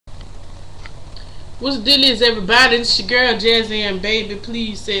What's the deal is, everybody? It's your girl JazzyMBabii.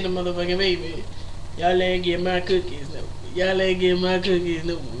 Please say the motherfucking baby. Y'all ain't get my cookies, no. Y'all ain't get my cookies,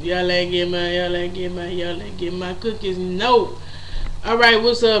 no. Y'all ain't get my cookies, no. Alright,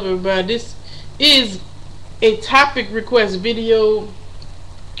 what's up, everybody? This is a topic request video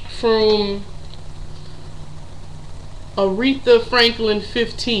from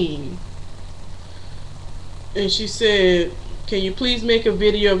Aretha15. And she said, can you please make a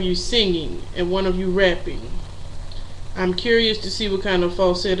video of you singing and one of you rapping? I'm curious to see what kind of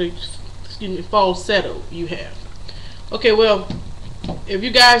falsetto you have. Okay, well, if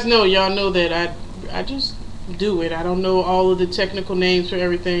you guys know, y'all know that I just do it. I don't know all of the technical names for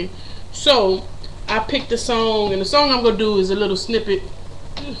everything. So I picked a song, and the song I'm gonna do is a little snippet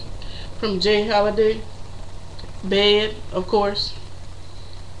from J Holiday, Bad, of course.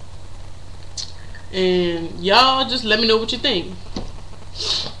 And y'all just let me know what you think.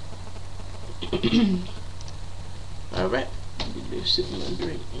 Alright. Sip my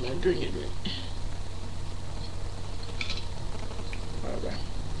drink. Alright.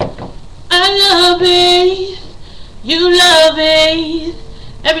 I love it. You love it.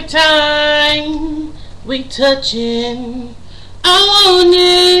 Every time we touching. I want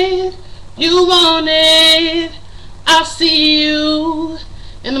it. You want it. I'll see you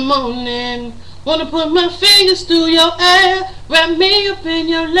in the morning. Wanna put my fingers through your hair, wrap me up in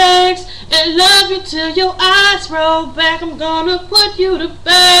your legs, and love you till your eyes roll back. I'm gonna put you to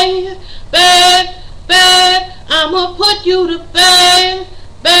bed, bed, bed. I'ma put you to bed,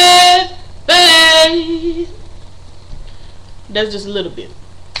 bed, bed. That's just a little bit.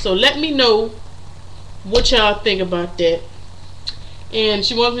 So let me know what y'all think about that. And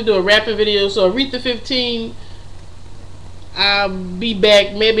she wants me to do a rapping video, so Aretha15, I'll be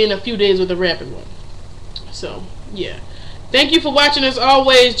back maybe in a few days with a rapping one. So, yeah. Thank you for watching as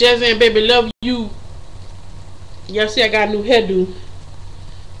always. JazzyMBabii, love you. Y'all see I got a new hairdo.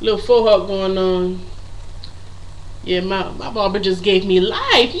 Little faux hawk going on. Yeah, my barber just gave me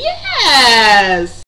life. Yes!